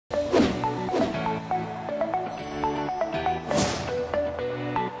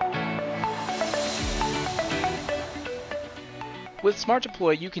With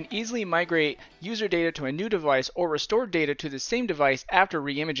SmartDeploy, you can easily migrate user data to a new device or restore data to the same device after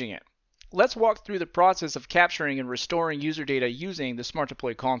re-imaging it. Let's walk through the process of capturing and restoring user data using the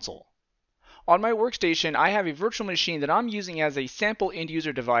SmartDeploy console. On my workstation, I have a virtual machine that I'm using as a sample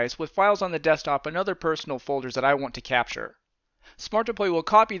end-user device with files on the desktop and other personal folders that I want to capture. SmartDeploy will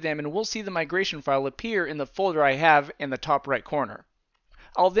copy them and we'll see the migration file appear in the folder I have in the top right corner.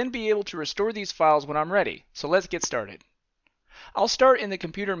 I'll then be able to restore these files when I'm ready, so let's get started. I'll start in the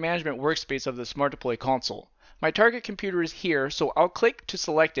computer management workspace of the SmartDeploy console. My target computer is here, so I'll click to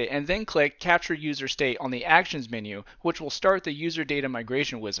select it and then click Capture User State on the Actions menu, which will start the User Data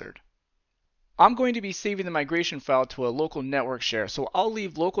Migration wizard. I'm going to be saving the migration file to a local network share, so I'll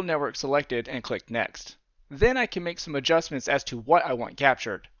leave Local Network selected and click Next. Then I can make some adjustments as to what I want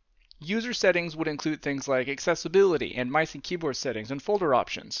captured. User settings would include things like accessibility and mice and keyboard settings and folder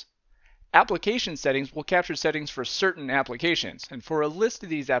options. Application settings will capture settings for certain applications, and for a list of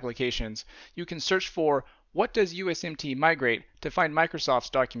these applications, you can search for "What does USMT migrate" to find Microsoft's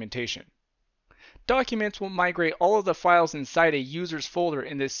documentation. Documents will migrate all of the files inside a user's folder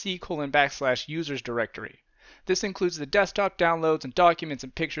in the C:\users directory. This includes the desktop downloads and documents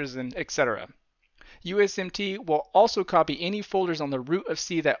and pictures and etc. USMT will also copy any folders on the root of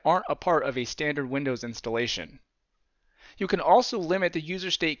C that aren't a part of a standard Windows installation. You can also limit the user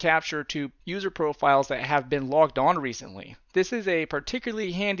state capture to user profiles that have been logged on recently. This is a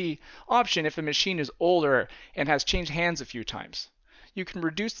particularly handy option if a machine is older and has changed hands a few times. You can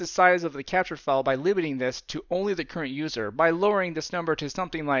reduce the size of the capture file by limiting this to only the current user by lowering this number to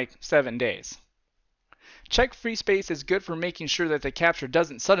something like 7 days. Check free space is good for making sure that the capture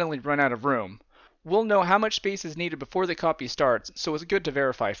doesn't suddenly run out of room. We'll know how much space is needed before the copy starts, so it's good to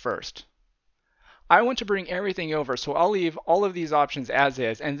verify first. I want to bring everything over, so I'll leave all of these options as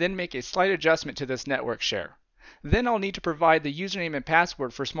is and then make a slight adjustment to this network share. Then I'll need to provide the username and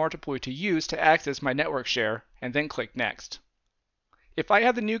password for SmartDeploy to use to access my network share, and then click Next. If I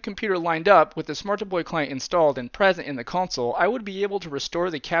had the new computer lined up with the SmartDeploy client installed and present in the console, I would be able to restore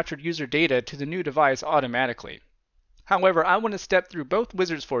the captured user data to the new device automatically. However, I want to step through both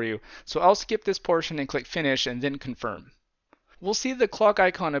wizards for you, so I'll skip this portion and click Finish and then Confirm. We'll see the clock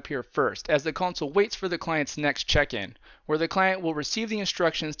icon appear first as the console waits for the client's next check-in, where the client will receive the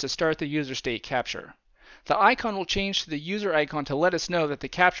instructions to start the user state capture. The icon will change to the user icon to let us know that the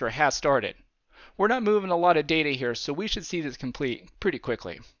capture has started. We're not moving a lot of data here, so we should see this complete pretty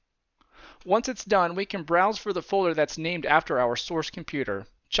quickly. Once it's done, we can browse for the folder that's named after our source computer,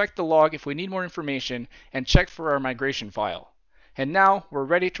 check the log if we need more information, and check for our migration file. And now we're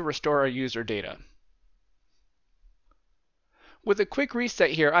ready to restore our user data. With a quick reset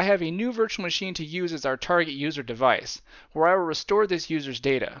here, I have a new virtual machine to use as our target user device, where I will restore this user's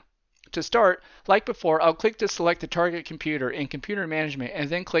data. To start, like before, I'll click to select the target computer in Computer Management and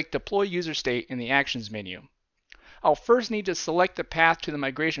then click Deploy User State in the Actions menu. I'll first need to select the path to the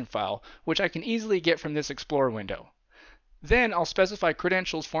migration file, which I can easily get from this Explorer window. Then I'll specify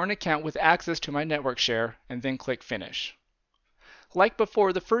credentials for an account with access to my network share and then click Finish. Like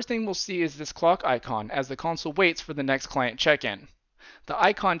before, the first thing we'll see is this clock icon as the console waits for the next client check-in. The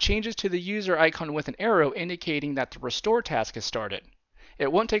icon changes to the user icon with an arrow indicating that the restore task has started. It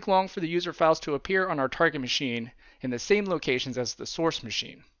won't take long for the user files to appear on our target machine in the same locations as the source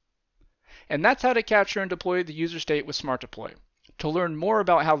machine. And that's how to capture and deploy the user state with SmartDeploy. To learn more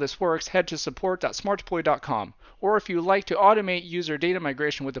about how this works, head to support.smartdeploy.com, or if you'd like to automate user data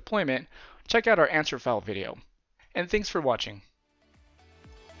migration with deployment, check out our answer file video. And thanks for watching.